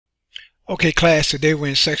Okay class, today we're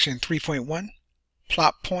in section 3.1,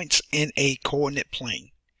 plot points in a coordinate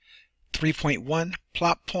plane. 3.1,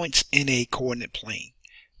 plot points in a coordinate plane.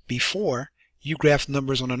 Before, you graphed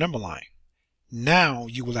numbers on a number line. Now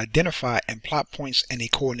you will identify and plot points in a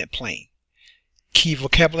coordinate plane. Key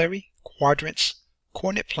vocabulary: quadrants,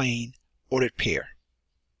 coordinate plane, ordered pair.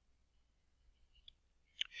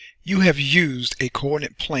 You have used a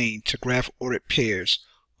coordinate plane to graph ordered pairs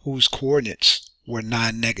whose coordinates were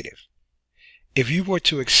non-negative. If you were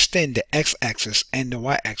to extend the x-axis and the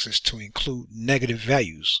y-axis to include negative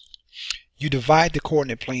values, you divide the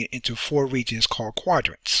coordinate plane into four regions called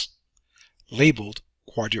quadrants, labeled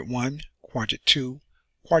Quadrant 1, Quadrant 2,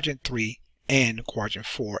 Quadrant 3, and Quadrant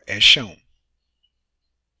 4 as shown.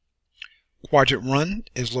 Quadrant 1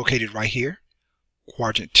 is located right here,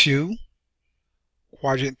 Quadrant 2,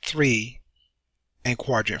 Quadrant 3, and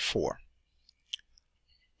Quadrant 4.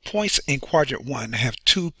 Points in Quadrant 1 have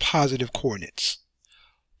two positive coordinates.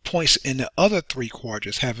 Points in the other three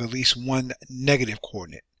quadrants have at least one negative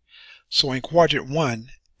coordinate. So in Quadrant 1,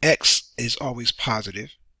 x is always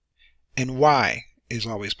positive and y is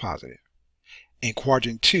always positive. In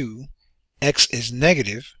Quadrant 2, x is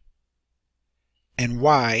negative and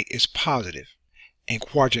y is positive. In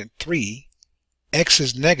Quadrant 3, x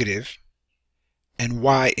is negative and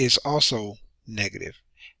y is also negative.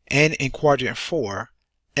 And in Quadrant 4,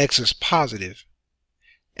 x is positive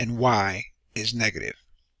and y is negative.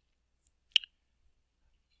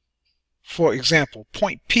 For example,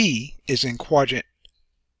 point P is in Quadrant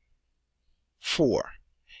 4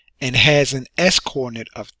 and has an s coordinate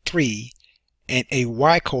of 3 and a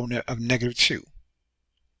y coordinate of -2.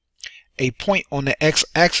 A point on the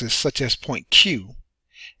x-axis, such as point Q,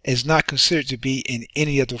 is not considered to be in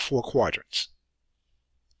any of the four quadrants.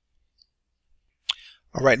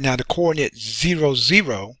 Alright, now the coordinate 0,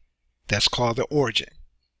 0, that's called the origin.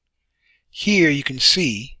 Here you can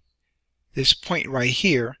see this point right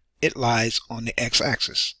here, it lies on the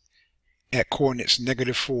x-axis at coordinates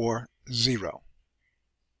 -4, 0.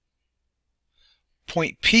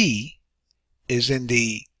 Point P is in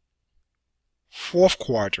the fourth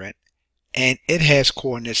quadrant and it has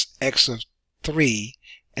coordinates x of 3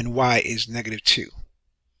 and y is -2.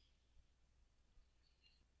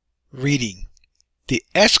 Reading: the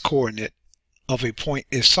s-coordinate of a point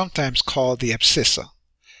is sometimes called the abscissa.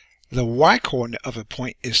 The y-coordinate of a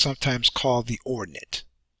point is sometimes called the ordinate.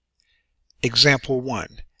 Example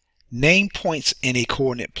 1. Name points in a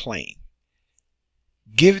coordinate plane.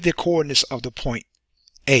 Give the coordinates of the point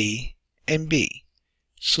A and B.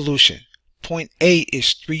 Solution: point A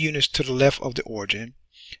is 3 units to the left of the origin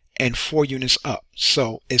and 4 units up,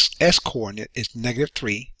 so its s-coordinate is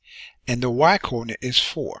 -3 and the y-coordinate is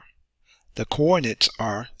 4. The coordinates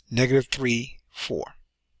are -3, 4.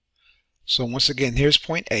 So once again, here's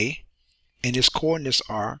point A, and its coordinates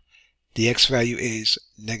are, the x value is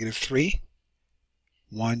 -3,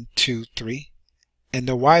 1, 2, 3, and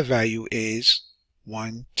the y value is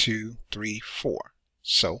 1, 2, 3, 4.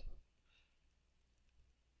 So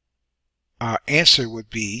our answer would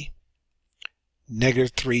be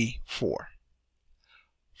 -3, 4.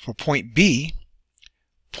 For point B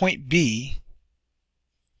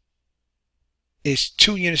is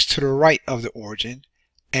 2 units to the right of the origin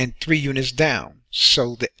and 3 units down,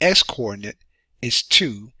 so the x-coordinate is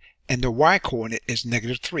 2 and the y-coordinate is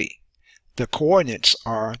 -3. The coordinates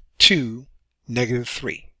are 2,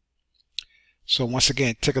 -3. So once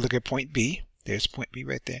again, take a look at point B. There's point B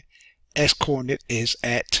right there. X-coordinate is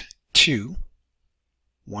at 2,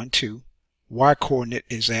 1, 2. Y-coordinate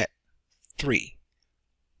is at 3,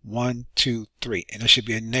 1, 2, 3, and that should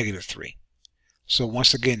be a -3. So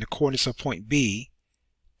once again, the coordinates of point B,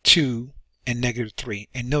 2 and -3.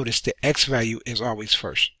 And notice the x value is always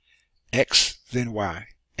first. X, then y,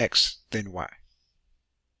 x, then y.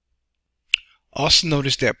 Also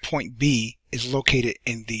notice that point B is located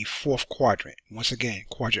in the fourth quadrant. Once again,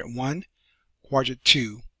 Quadrant 1, Quadrant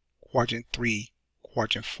 2, Quadrant 3,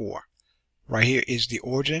 Quadrant 4. Right here is the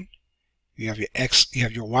origin. You have your x, you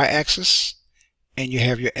have your y-axis, and you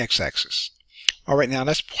have your x-axis. Alright, now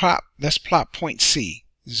let's plot point C,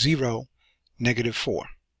 0, -4.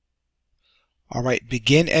 Alright,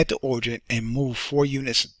 begin at the origin and move 4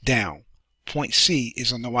 units down. Point C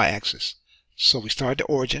is on the y-axis. So we start at the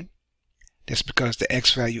origin. That's because the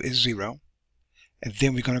x value is 0. And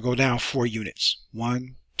then we're going to go down 4 units.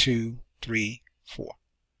 1, 2, 3, 4.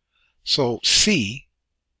 So C,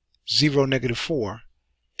 0, -4,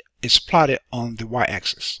 is plotted on the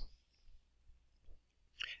y-axis.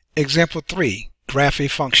 Example 3. Graph a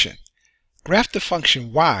function. Graph the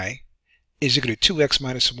function y is equal to 2x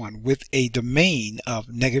minus 1 with a domain of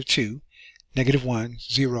 -2, -1,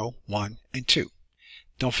 0, 1, and 2.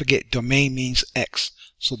 Don't forget, domain means x,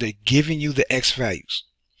 so they're giving you the x values.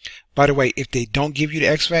 By the way, if they don't give you the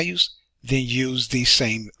x values, then use these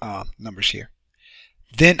same numbers here.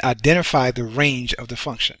 Then identify the range of the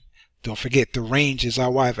function. Don't forget, the range is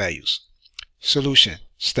our y values. Solution.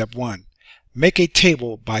 Step 1. Make a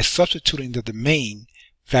table by substituting the domain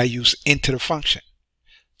values into the function.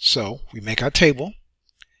 So we make our table,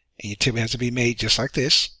 and your table has to be made just like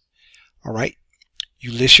this. Alright,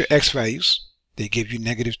 you list your x values. They give you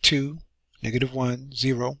 -2, -1,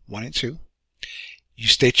 0, 1, and 2. You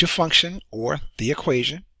state your function or the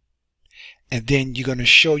equation, and then you're going to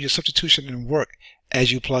show your substitution and work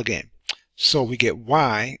as you plug in. So we get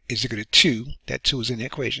y is equal to 2, that 2 is in the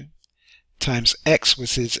equation, times x,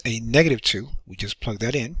 which is a -2, we just plug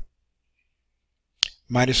that in,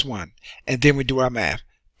 minus 1. And then we do our math.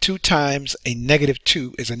 2 times a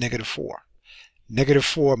 -2 is a -4.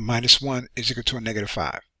 -4 minus 1 is equal to a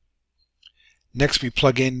 -5. Next we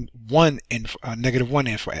plug in 1 in, -1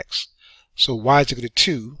 in for x. So y is equal to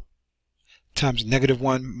 2 times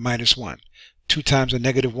 -1 minus 1. 2 times a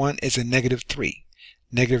 -1 is a -3.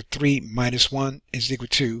 -3 minus 1 is equal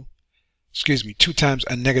to, 2 times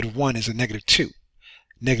a -1 is a -2.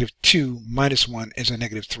 -2 minus 1 is a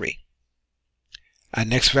 -3. Our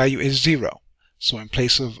next value is 0. So in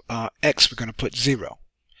place of x, we're going to put 0.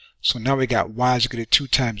 So now we got y is equal to 2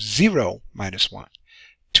 times 0 minus 1.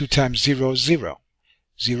 2 times 0 is 0.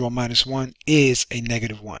 0 minus 1 is a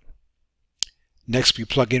 -1. Next we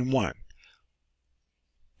plug in 1.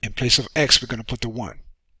 In place of x, we're going to put the 1.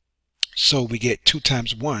 So we get 2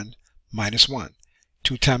 times 1 minus 1.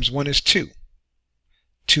 2 times 1 is 2.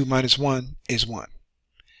 2 minus 1 is 1.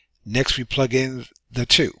 Next we plug in the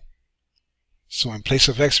 2. So in place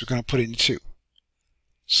of x, we're going to put in 2.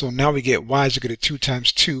 So now we get y is equal to 2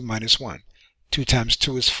 times 2 minus 1. 2 times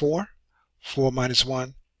 2 is 4. 4 minus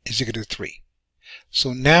 1 is equal to 3.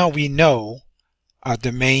 So now we know our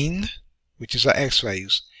domain, which is our x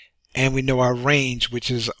values, and we know our range, which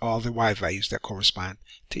is all the y values that correspond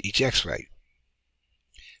to each x value.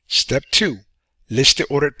 Step 2, list the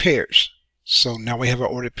ordered pairs. So now we have our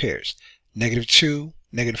ordered pairs, -2,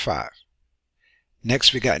 -5.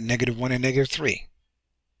 Next we got -1 and -3.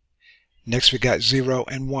 Next we got 0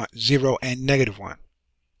 and 1, 0 and -1.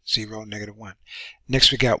 0, -1.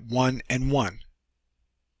 Next we got 1 and 1.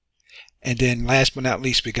 And then last but not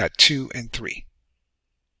least, we got 2 and 3.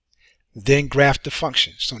 Then graph the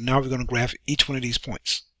function. So now we're going to graph each one of these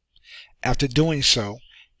points. After doing so,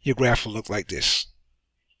 your graph will look like this.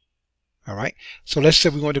 Alright, so let's say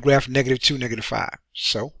we want to graph -2, -5.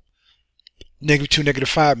 So -2,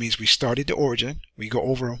 -5 means we start at the origin, we go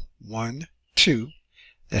over 1, 2,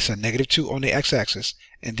 that's a -2 on the x-axis,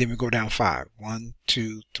 and then we go down 5. 1,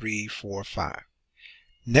 2, 3, 4, 5.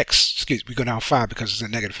 Next, we go down 5 because it's a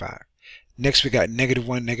 -5. Next we got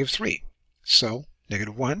 -1, -3. So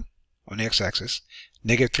 -1 on the x-axis,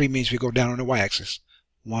 -3 means we go down on the y-axis.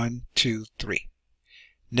 1, 2, 3.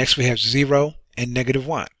 Next we have 0 and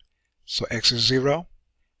 -1. So x is 0,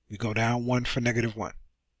 we go down 1 for -1.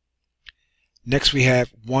 Next we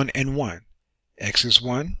have 1 and 1. X is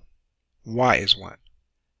 1, y is 1.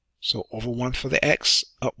 So over 1 for the x,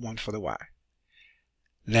 up 1 for the y.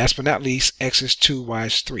 Last but not least, x is 2, y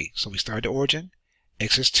is 3. So we start at the origin,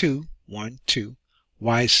 x is 2, 1, 2,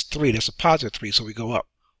 y is 3, that's a positive 3, so we go up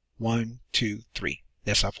 1, 2, 3.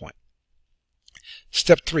 That's our point.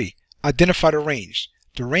 Step 3, identify the range.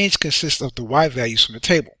 The range consists of the y values from the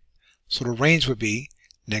table. So the range would be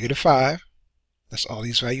 -5, that's all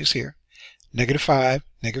these values here, -5,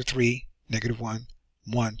 -3, -1,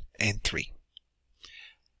 1, and 3.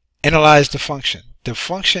 Analyze the function. The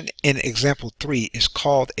function in example 3 is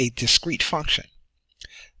called a discrete function.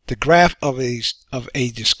 The graph of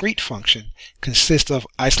a discrete function consists of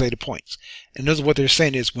isolated points. In other words, what they're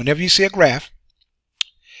saying is whenever you see a graph,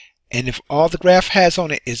 and if all the graph has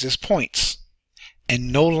on it is its points,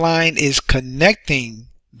 and no line is connecting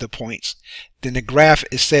the points, then the graph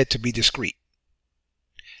is said to be discrete.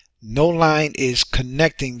 No line is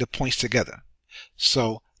connecting the points together,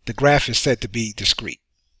 so the graph is said to be discrete.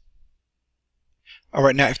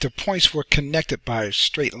 Alright, now if the points were connected by a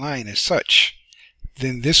straight line as such,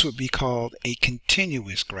 then this would be called a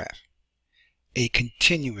continuous graph. A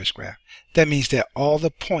continuous graph. That means that all the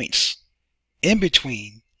points in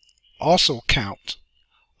between also count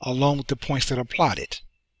along with the points that are plotted.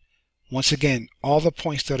 Once again, all the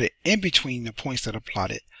points that are in between the points that are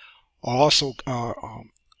plotted are also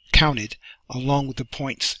counted along with the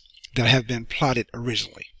points that have been plotted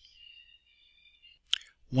originally.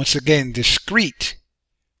 Once again, discrete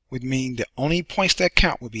would mean the only points that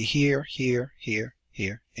count would be here, here, here,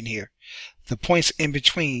 here and here. The points in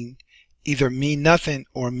between either mean nothing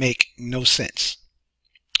or make no sense.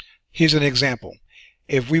 Here's an example.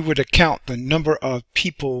 If we were to count the number of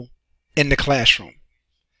people in the classroom,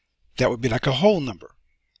 that would be like a whole number.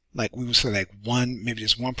 Like we would say like one, maybe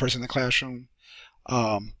there's one person in the classroom.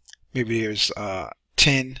 Maybe there's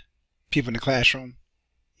 10 people in the classroom.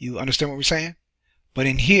 You understand what we're saying? But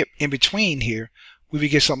in here, in between here, we would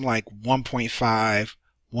get something like 1.5, 1.6,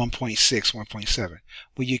 1.7.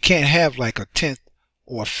 Well, you can't have like a tenth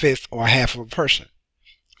or a fifth or a half of a person.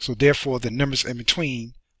 So therefore, the numbers in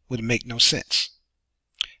between would make no sense.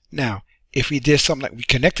 Now, if we did something like we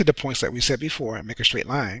connected the points like we said before and make a straight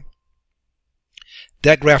line,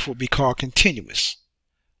 that graph would be called continuous.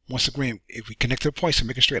 Once again, if we connect the points and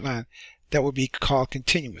make a straight line, that would be called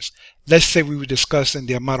continuous. Let's say we were discussing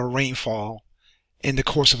the amount of rainfall in the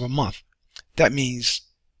course of a month. That means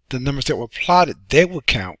the numbers that were plotted, they would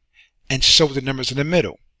count and show the numbers in the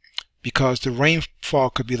middle, because the rainfall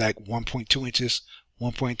could be like 1.2 inches,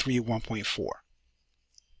 1.3, 1.4.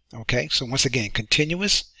 Okay, so once again,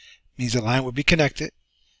 continuous means the line would be connected.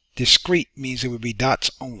 Discrete means it would be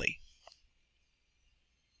dots only.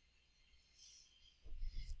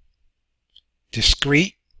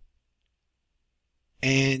 Discrete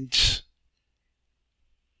and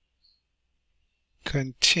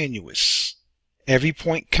continuous. Every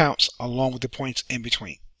point counts along with the points in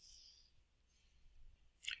between.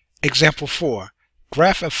 Example 4.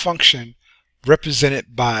 Graph a function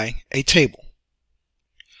represented by a table.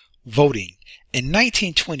 Voting. In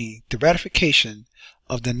 1920, the ratification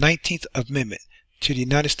of the 19th Amendment to the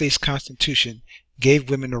United States Constitution gave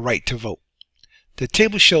women the right to vote. The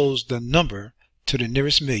table shows the number to the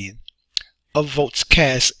nearest million of votes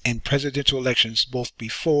cast in presidential elections both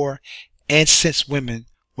before and since women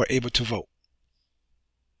were able to vote.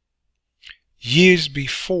 Years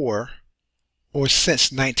before or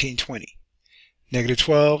since 1920.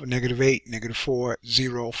 -12, -8, -4,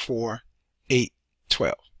 0, 4, 8,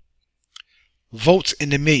 12. Votes in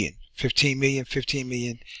the million. 15 million, 15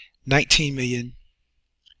 million, 19 million,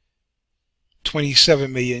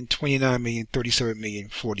 27 million, 29 million, 37 million,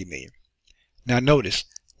 40 million. Now notice,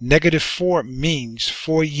 -4 means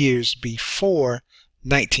 4 years before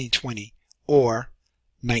 1920 or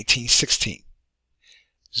 1916.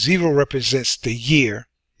 0 represents the year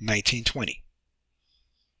 1920.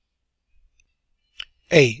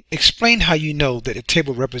 A. Explain how you know that a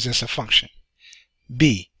table represents a function.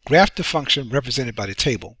 B. Graph the function represented by the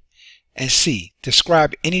table. And C.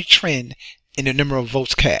 Describe any trend in the number of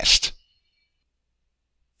votes cast.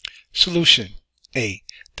 Solution. A.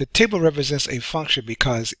 The table represents a function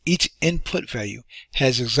because each input value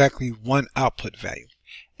has exactly one output value.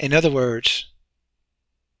 In other words,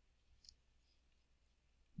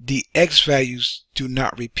 the x values do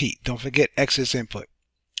not repeat. Don't forget x is input.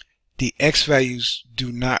 The x values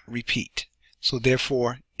do not repeat. So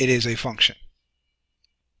therefore, it is a function.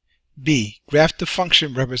 B. Graph the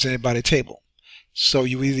function represented by the table. So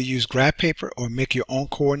you either use graph paper or make your own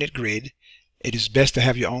coordinate grid. It is best to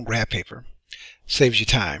have your own graph paper. Saves you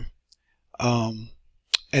time. And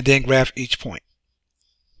then graph each point.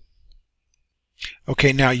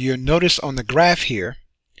 Okay, now you'll notice on the graph here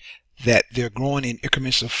that they're growing in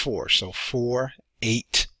increments of 4. So 4,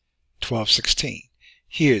 8, 12, 16.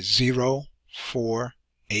 Here's 0, 4,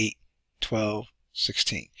 8, 12,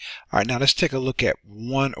 16. All right, now let's take a look at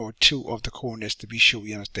one or two of the coordinates to be sure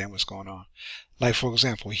we understand what's going on. Like for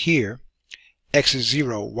example, here, x is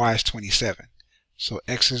 0, y is 27. So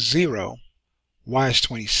x is 0, y is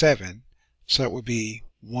 27. So it would be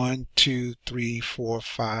 1, 2, 3, 4,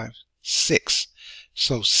 5, 6.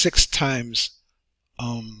 So 6 times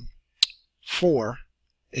 4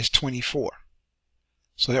 is 24.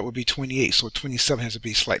 So that would be 28. So 27 has to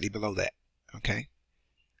be slightly below that. Okay.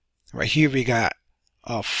 Right here we got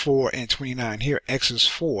 4 and 29. Here x is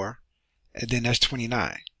 4, and then that's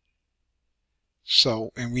 29.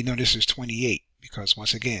 So, and we know this is 28 because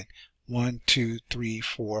once again, 1, 2, 3,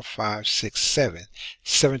 4, 5, 6, 7.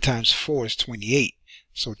 7 times 4 is 28.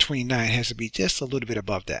 So 29 has to be just a little bit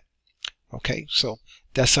above that. Okay, so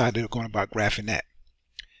that's how they're going about graphing that.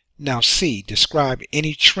 Now C, describe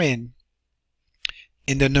any trend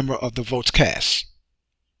in the number of the votes cast.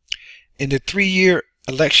 In the 3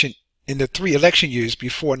 election years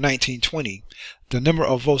before 1920, the number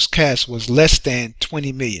of votes cast was less than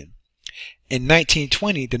 20 million. In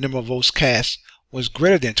 1920, the number of votes cast was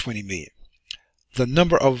greater than 20 million. The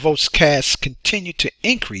number of votes cast continued to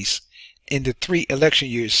increase in the 3 election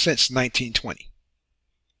years since 1920.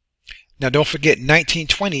 Now don't forget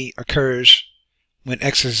 1920 occurs when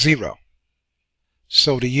x is 0.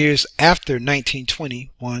 So the years after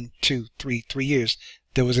 1920, 1, 2, 3 years,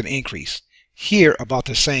 there was an increase. Here about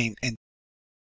the same in